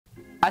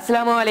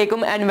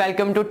अस्सलामुअलैकुम and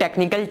welcome to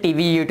technical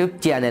TV YouTube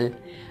channel.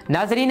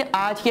 नाजरीन,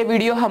 आज के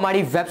वीडियो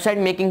हमारी वेबसाइट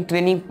मेकिंग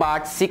ट्रेनिंग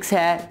पार्ट 6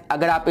 है।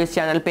 अगर आप इस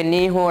चैनल पे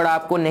नए हो और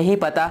आपको नहीं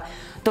पता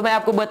तो मैं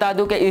आपको बता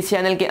दूं कि इस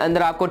चैनल के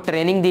अंदर आपको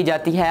ट्रेनिंग दी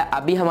जाती है।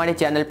 अभी हमारे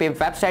चैनल पे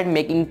वेबसाइट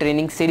मेकिंग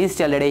ट्रेनिंग सीरीज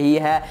चल रही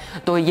है,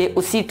 तो ये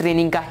उसी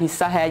ट्रेनिंग का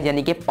हिस्सा है,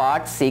 यानी कि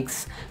पार्ट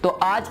 6। तो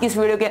आज की इस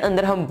वीडियो के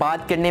अंदर हम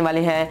बात करने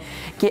वाले हैं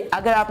कि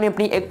अगर आपने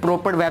अपनी एक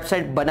प्रॉपर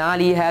वेबसाइट बना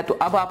ली है तो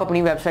अब आप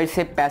अपनी वेबसाइट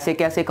से पैसे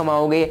कैसे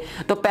कमाओगे।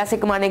 तो पैसे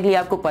कमाने के लिए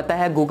आपको पता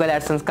है गूगल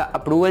एडसेंस का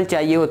अप्रूवल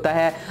चाहिए होता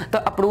है। तो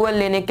अप्रूवल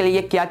लेने के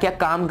लिए क्या क्या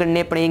काम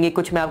करने पड़ेंगे,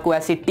 कुछ मैं आपको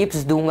ऐसी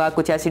टिप्स दूंगा,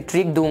 कुछ ऐसी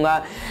ट्रिक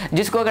दूंगा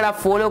जिसको अगर आप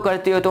फॉलो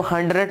करते हो तो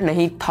 100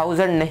 नहीं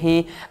 1000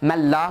 नहीं मैं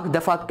लाख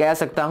दफा कह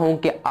सकता हूं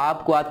कि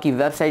आपको आपकी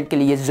वेबसाइट के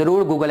लिए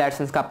जरूर गूगल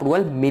एडसेंस का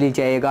अप्रूवल मिल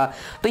जाएगा।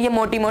 तो ये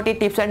मोटी मोटी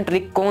टिप्स एंड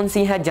ट्रिक कौन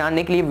सी हैं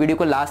जानने के लिए वीडियो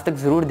को लास्ट तक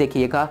जरूर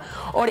देखिएगा।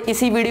 और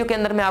इसी वीडियो के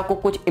अंदर मैं आपको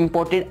कुछ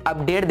इंपॉर्टेंट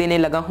अपडेट देने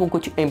लगा हूं,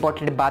 कुछ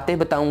इंपॉर्टेंट बातें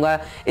बताऊंगा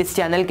इस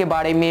चैनल के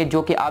बारे में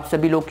जो कि आप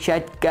सभी लोग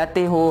शायद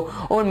कहते हो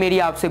और मेरी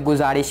आपसे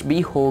गुजारिश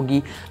भी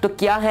होगी। तो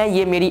क्या है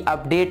ये मेरी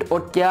अपडेट और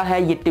क्या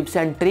है ये टिप्स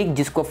एंड ट्रिक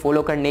जिसको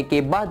फॉलो करने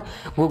के बाद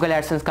गूगल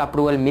एडसेंस का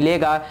अप्रूवल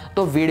मिलेगा,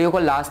 तो वीडियो को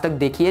लास्ट तक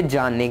देखिए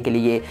जानने के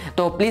लिए।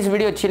 तो प्लीज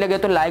वीडियो अच्छी लगे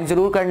तो लाइक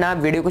जरूर करना,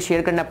 वीडियो को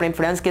शेयर करना अपने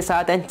फ्रेंड्स के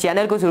साथ एंड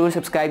चैनल को जरूर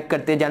सब्सक्राइब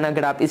करते जाना।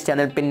 अगर आप इस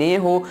चैनल पे नए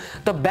हो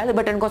तो बेल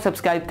बटन को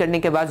सब्सक्राइब करने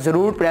के बाद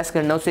जरूर प्रेस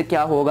करना। उससे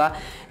क्या होगा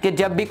कि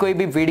जब भी कोई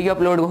भी वीडियो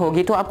अपलोड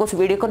होगी तो आपको उस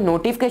वीडियो का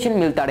नोटिफिकेशन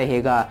मिलता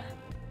रहेगा।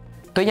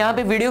 तो यहाँ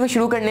पे वीडियो को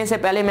शुरू करने से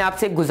पहले मैं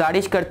आपसे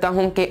गुजारिश करता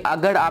हूँ कि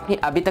अगर आपने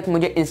अभी तक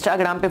मुझे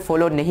इंस्टाग्राम पे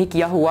फॉलो नहीं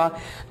किया हुआ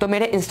तो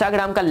मेरे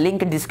इंस्टाग्राम का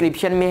लिंक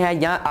डिस्क्रिप्शन में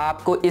है, या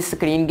आपको इस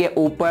स्क्रीन के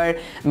ऊपर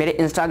मेरे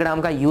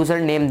इंस्टाग्राम का यूज़र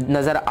नेम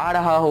नज़र आ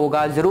रहा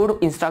होगा। ज़रूर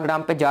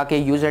इंस्टाग्राम पे जाके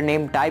यूज़र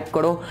नेम टाइप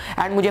करो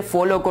एंड मुझे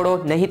फॉलो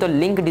करो, नहीं तो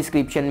लिंक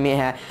डिस्क्रिप्शन में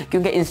है।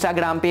 क्योंकि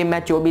इंस्टाग्राम पर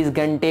मैं 24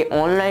 घंटे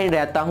ऑनलाइन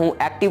रहता हूँ,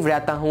 एक्टिव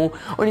रहता हूँ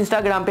और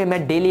इंस्टाग्राम पर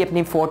मैं डेली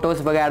अपनी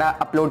फ़ोटोज़ वगैरह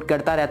अपलोड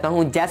करता रहता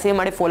हूँ। जैसे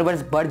हमारे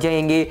फॉलोअर्स बढ़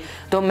जाएंगे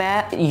तो मैं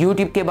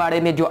YouTube के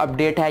बारे में जो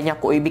अपडेट है या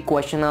कोई भी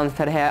क्वेश्चन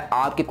आंसर है,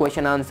 आपके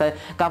क्वेश्चन आंसर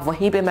का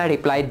वहीं पे मैं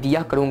रिप्लाई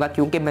दिया करूंगा,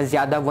 क्योंकि मैं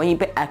ज़्यादा वहीं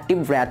पे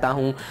एक्टिव रहता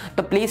हूं।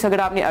 तो प्लीज़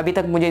अगर आपने अभी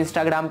तक मुझे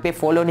इंस्टाग्राम पे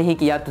फॉलो नहीं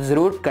किया तो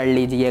ज़रूर कर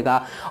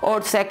लीजिएगा।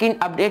 और सेकंड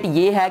अपडेट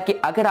ये है कि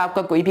अगर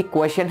आपका कोई भी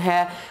क्वेश्चन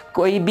है,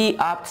 कोई भी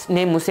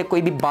आपने मुझसे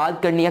कोई भी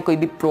बात करनी है, कोई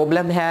भी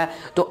प्रॉब्लम है,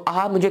 तो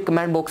आप मुझे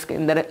कमेंट बॉक्स के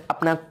अंदर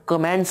अपना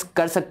कमेंट्स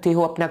कर सकते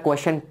हो, अपना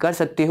क्वेश्चन कर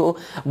सकते हो।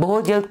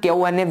 बहुत जल्द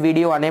Q&A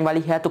वीडियो आने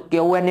वाली है, तो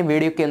Q&A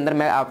वीडियो के अंदर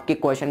मैं आपके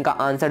क्वेश्चन का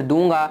आंसर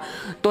दूंगा।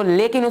 तो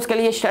लेकिन उसके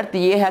लिए शर्त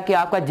यह है कि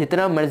आपका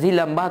जितना मर्जी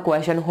लंबा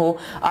क्वेश्चन हो,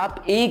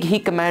 आप एक ही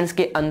कमेंट्स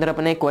के अंदर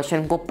अपने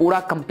क्वेश्चन को पूरा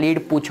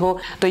कंप्लीट पूछो।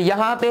 तो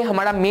यहाँ पे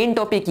हमारा मेन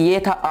टॉपिक ये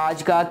था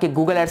आज का कि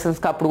गूगल एडसेंस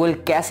का अप्रूवल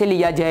कैसे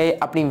लिया जाए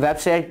अपनी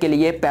वेबसाइट के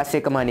लिए पैसे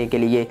कमाने के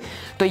लिए।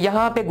 तो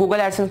यहाँ पे गूगल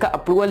एडसेंस का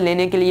अप्रूवल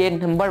लेने के लिए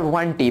नंबर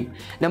वन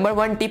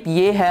टिप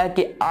ये है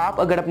कि आप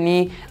अगर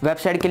अपनी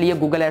वेबसाइट के लिए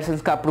गूगल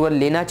एडसेंस का अप्रूवल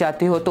लेना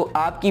चाहते हो तो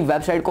आपकी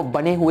वेबसाइट को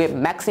बने हुए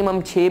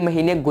मैक्सिमम 6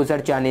 महीने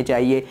गुजर जाने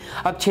चाहिए।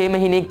 अब 6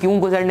 महीने क्यों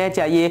गुजरने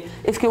चाहिए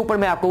इसके ऊपर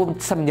मैं आपको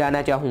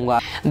समझाना चाहूंगा।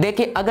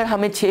 देखिए, अगर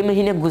हमें 6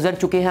 महीने गुजर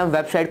चुके हैं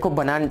वेबसाइट को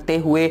बनाते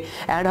हुए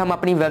एंड हम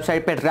अपनी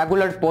वेबसाइट पर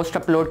रेगुलर पोस्ट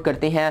अपलोड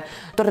करते हैं,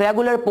 तो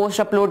रेगुलर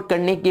पोस्ट अपलोड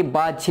करने के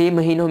बाद 6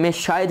 महीनों में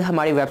शायद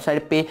हमारी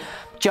वेबसाइट पे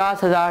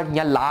 50,000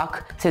 या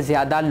लाख से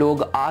ज़्यादा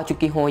लोग आ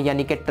चुकी हों,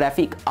 यानी कि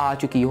ट्रैफिक आ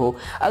चुकी हो।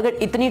 अगर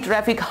इतनी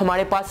ट्रैफिक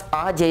हमारे पास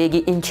आ जाएगी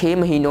इन 6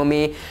 महीनों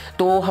में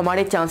तो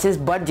हमारे चांसेस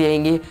बढ़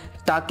जाएंगे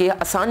ताकि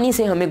आसानी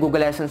से हमें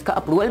गूगल एडसेंस का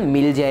अप्रूवल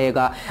मिल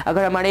जाएगा।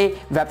 अगर हमारे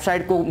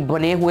वेबसाइट को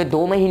बने हुए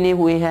 2 महीने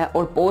हुए हैं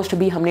और पोस्ट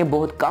भी हमने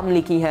बहुत कम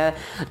लिखी है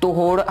तो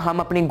और हम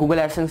अपने गूगल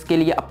एडसेंस के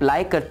लिए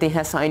अप्लाई करते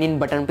हैं, साइन इन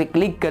बटन पे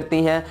क्लिक करते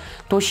हैं,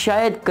 तो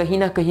शायद कहीं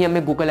ना कहीं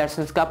हमें गूगल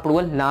एडसेंस का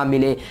अप्रूवल ना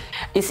मिले।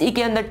 इसी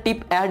के अंदर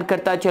टिप ऐड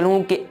करता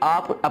चलूँ कि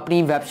आप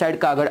अपनी वेबसाइट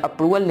का अगर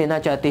अप्रूवल लेना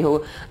चाहते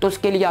हो तो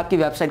उसके लिए आपकी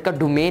वेबसाइट का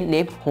डोमेन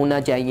नेम होना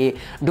चाहिए।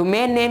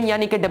 डोमेन नेम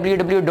यानी कि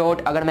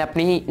www, अगर मैं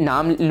अपनी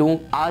नाम लूँ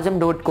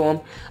azam.com,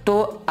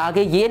 तो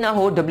आगे ये ना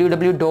हो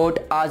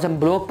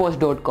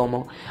www.azamblogpost.com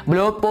हो।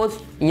 ब्लॉग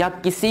पोस्ट या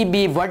किसी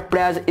भी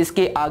वर्डप्रेस,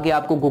 इसके आगे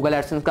आपको गूगल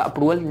एडसेंस का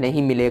अप्रूवल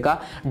नहीं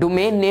मिलेगा।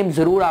 डोमेन नेम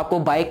जरूर आपको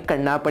बाय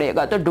करना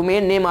पड़ेगा। तो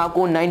डोमेन नेम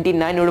आपको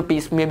 99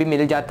 रुपीस में भी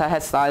मिल जाता है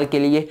साल के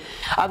लिए।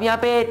 अब यहाँ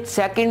पे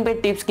सेकंड पे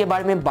टिप्स के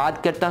बारे में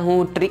बात करता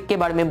हूँ, ट्रिक के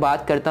बारे में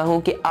बात करता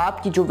हूँ कि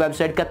आपकी जो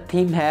वेबसाइट का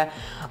थीम है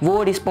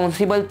वो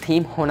रिस्पॉन्सिबल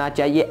थीम होना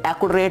चाहिए,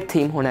 एक्यूरेट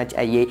थीम होना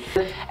चाहिए।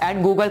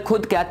 एंड गूगल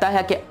खुद कहता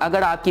है कि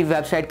अगर आपकी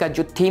वेबसाइट का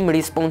जो थीम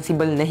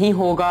रिस्पॉन्सिबल नहीं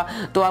होगा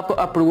तो आपको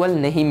अप्रूवल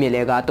नहीं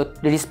मिलेगा। तो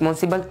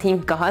रिस्पॉन्सिबल थीम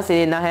कहाँ से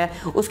लेना है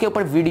उसके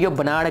ऊपर वीडियो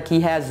बना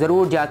रखी है,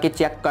 ज़रूर जाके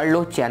चेक कर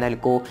लो चैनल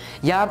को।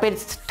 यहाँ पे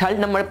थर्ड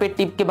नंबर पे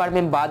टिप के बारे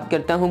में बात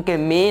करता हूँ कि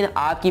मेन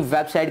आपकी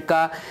वेबसाइट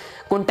का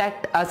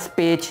contact us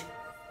page,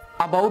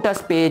 about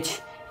us page,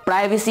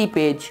 privacy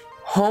page,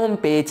 home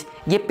page,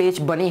 ये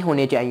पेज बने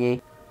होने चाहिए।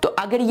 तो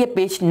अगर ये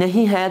पेज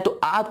नहीं है तो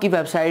आपकी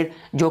वेबसाइट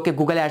जो कि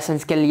गूगल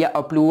एडसेंस के लिए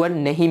अप्रूवल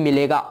नहीं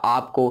मिलेगा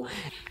आपको,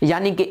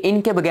 यानी कि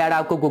इनके बगैर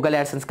आपको गूगल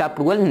एडसेंस का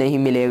अप्रूवल नहीं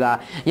मिलेगा।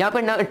 यहाँ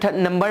पर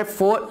नंबर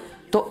 4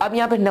 तो अब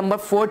यहाँ पे नंबर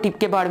 4 टिप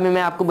के बारे में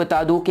मैं आपको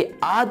बता दूं कि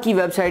आपकी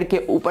वेबसाइट के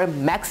ऊपर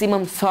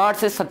मैक्सिमम 60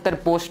 से 70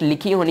 पोस्ट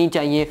लिखी होनी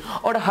चाहिए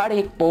और हर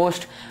एक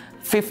पोस्ट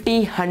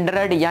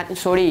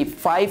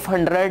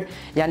 500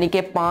 यानी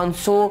कि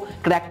 500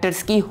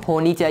 कैरेक्टर्स की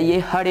होनी चाहिए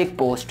हर एक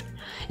पोस्ट।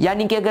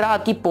 यानी कि अगर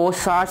आपकी पोस्ट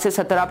 60 से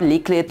 70 आप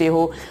लिख लेते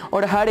हो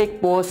और हर एक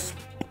पोस्ट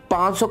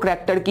 500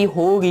 कैरेक्टर की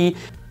होगी,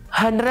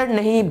 100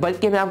 नहीं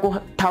बल्कि मैं आपको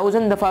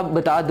 1000 दफ़ा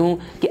बता दूं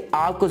कि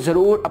आपको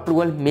ज़रूर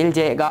अप्रूवल मिल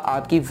जाएगा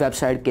आपकी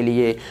वेबसाइट के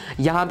लिए।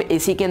 यहाँ पे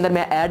इसी के अंदर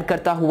मैं ऐड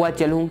करता हुआ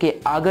चलूँ कि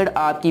अगर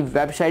आपकी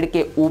वेबसाइट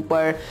के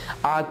ऊपर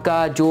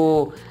आपका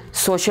जो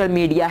सोशल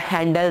मीडिया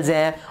हैंडल्स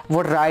हैं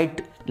वो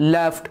राइट,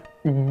 लेफ़्ट,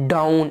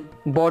 डाउन,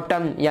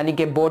 बॉटम यानी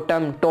कि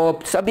बॉटम,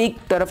 टॉप सभी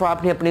तरफ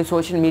आपने अपने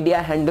सोशल मीडिया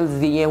हैंडल्स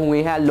दिए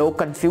हुए हैं, लोग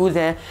कंफ्यूज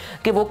हैं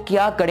कि वो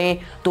क्या करें,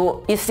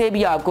 तो इससे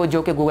भी आपको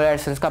जो कि गूगल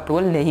एडसेंस का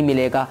अप्रूवल नहीं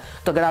मिलेगा।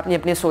 तो अगर आपने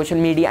अपने सोशल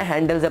मीडिया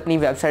हैंडल्स अपनी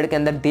वेबसाइट के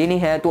अंदर देने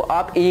हैं तो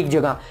आप एक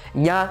जगह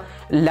या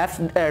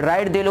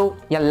राइट दे लो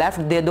या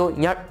लेफ्ट दे दो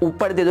या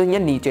ऊपर दे दो या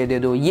नीचे दे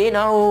दो। ये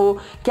ना हो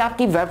कि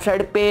आपकी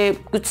वेबसाइट पे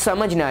कुछ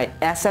समझ ना आए,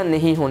 ऐसा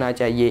नहीं होना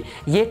चाहिए।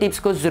 ये टिप्स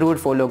को ज़रूर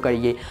फॉलो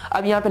करिए।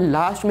 अब यहाँ पे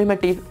लास्ट में मैं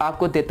टिप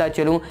आपको देता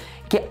चलूँ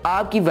कि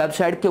आपकी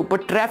वेबसाइट के ऊपर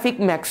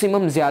ट्रैफिक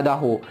मैक्सिमम ज़्यादा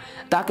हो,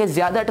 ताकि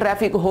ज़्यादा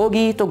ट्रैफिक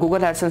होगी तो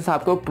गूगल एडसेंस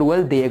आपको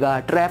अप्रूवल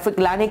देगा। ट्रैफिक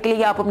लाने के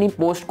लिए आप अपनी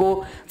पोस्ट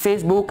को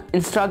फेसबुक,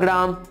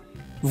 इंस्टाग्राम,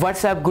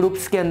 व्हाट्सएप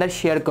ग्रुप्स के अंदर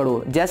शेयर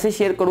करो। जैसे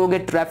शेयर करोगे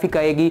ट्रैफिक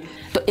आएगी,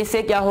 तो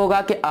इससे क्या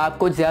होगा कि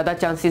आपको ज़्यादा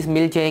चांसेस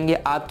मिल जाएंगे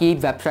आपकी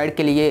वेबसाइट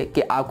के लिए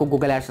कि आपको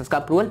गूगल एडसेंस का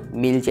अप्रूवल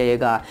मिल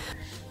जाएगा।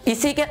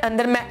 इसी के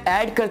अंदर मैं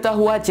ऐड करता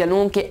हुआ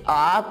चलूँ कि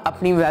आप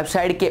अपनी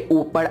वेबसाइट के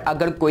ऊपर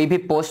अगर कोई भी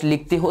पोस्ट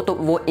लिखते हो तो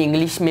वो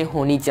इंग्लिश में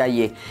होनी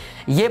चाहिए।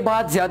 ये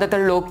बात ज़्यादातर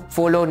लोग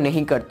फॉलो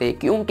नहीं करते,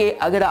 क्योंकि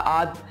अगर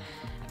आप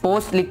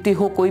पोस्ट लिखते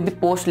हो, कोई भी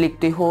पोस्ट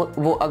लिखते हो,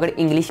 वो अगर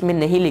इंग्लिश में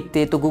नहीं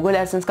लिखते तो गूगल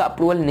एडसेंस का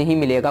अप्रूवल नहीं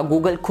मिलेगा।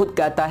 गूगल खुद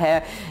कहता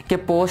है कि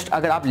पोस्ट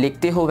अगर आप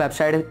लिखते हो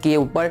वेबसाइट के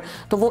ऊपर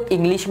तो वो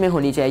इंग्लिश में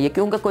होनी चाहिए,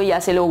 क्योंकि कोई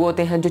ऐसे लोग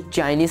होते हैं जो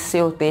चाइनीज़ से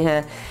होते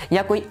हैं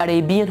या कोई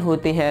अरेबियन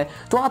होते हैं,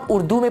 तो आप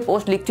उर्दू में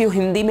पोस्ट लिखते हो,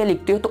 हिंदी में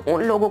लिखते हो, तो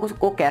उन लोगों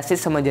को कैसे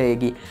समझ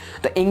आएगी।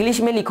 तो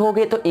इंग्लिश में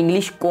लिखोगे तो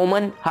इंग्लिश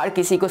कॉमन हर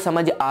किसी को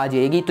समझ आ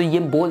जाएगी, तो ये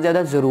बहुत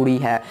ज़्यादा ज़रूरी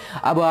है।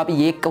 अब आप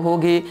ये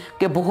कहोगे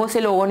कि बहुत से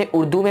लोगों ने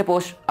उर्दू में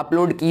पोस्ट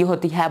अपलोड की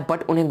होती है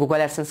बट उन्हें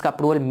गूगल एडसेंस का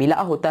अप्रूवल मिला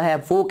होता है,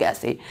 वो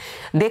कैसे?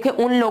 देखिए,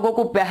 उन लोगों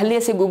को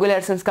पहले से गूगल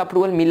एडसेंस का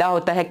अप्रूवल मिला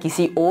होता है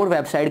किसी और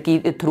वेबसाइट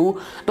के थ्रू,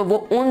 तो वो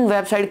उन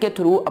वेबसाइट के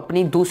थ्रू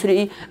अपनी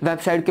दूसरी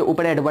वेबसाइट के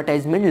ऊपर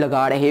एडवर्टाइजमेंट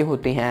लगा रहे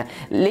होते हैं।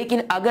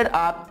 लेकिन अगर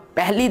आप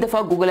पहली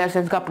दफ़ा गूगल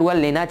एडसेंस का अप्रूवल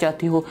लेना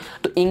चाहती हो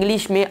तो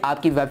इंग्लिश में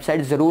आपकी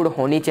वेबसाइट ज़रूर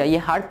होनी चाहिए,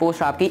 हर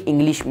पोस्ट आपकी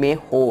इंग्लिश में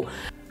हो।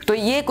 तो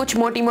ये कुछ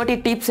मोटी मोटी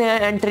टिप्स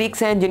हैं एंड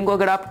ट्रिक्स हैं जिनको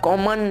अगर आप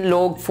कॉमन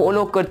लोग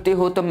फॉलो करते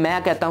हो तो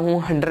मैं कहता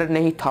हूँ 100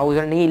 नहीं,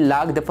 1000 नहीं,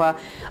 लाख दफ़ा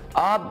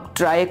आप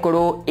ट्राई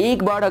करो।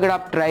 एक बार अगर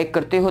आप ट्राई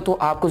करते हो तो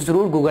आपको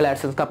ज़रूर गूगल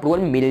एडसेंस का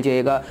अप्रूवल मिल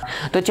जाएगा।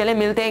 तो चले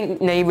मिलते हैं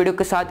नई वीडियो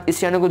के साथ। इस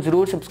चैनल को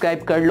ज़रूर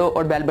सब्सक्राइब कर लो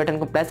और बेल बटन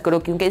को प्रेस करो,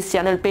 क्योंकि इस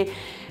चैनल पे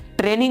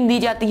ट्रेनिंग दी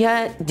जाती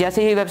है।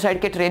 जैसे ही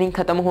वेबसाइट की ट्रेनिंग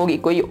खत्म होगी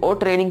कोई और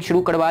ट्रेनिंग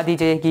शुरू करवा दी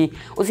जाएगी।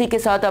 उसी के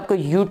साथ आपको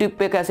यूट्यूब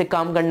पे कैसे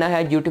काम करना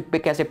है, यूट्यूब पे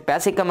कैसे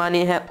पैसे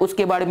कमाने हैं,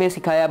 उसके बारे में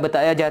सिखाया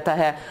बताया जाता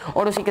है।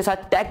 और उसी के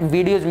साथ टेक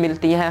वीडियोस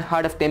मिलती हैं,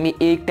 हर हफ्ते में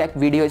एक टेक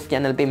वीडियो इस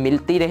चैनल पे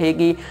मिलती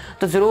रहेगी।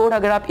 तो ज़रूर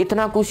अगर आप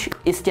इतना कुछ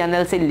इस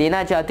चैनल से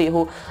लेना चाहते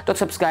हो तो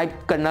सब्सक्राइब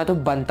करना तो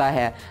बनता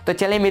है। तो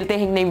चले मिलते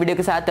हैं एक नई वीडियो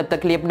के साथ, तब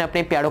तक के लिए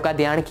अपने प्यारों का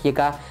ध्यान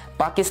रखिएगा।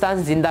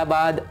 पाकिस्तान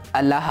जिंदाबाद,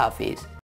 अल्लाह हाफिज़।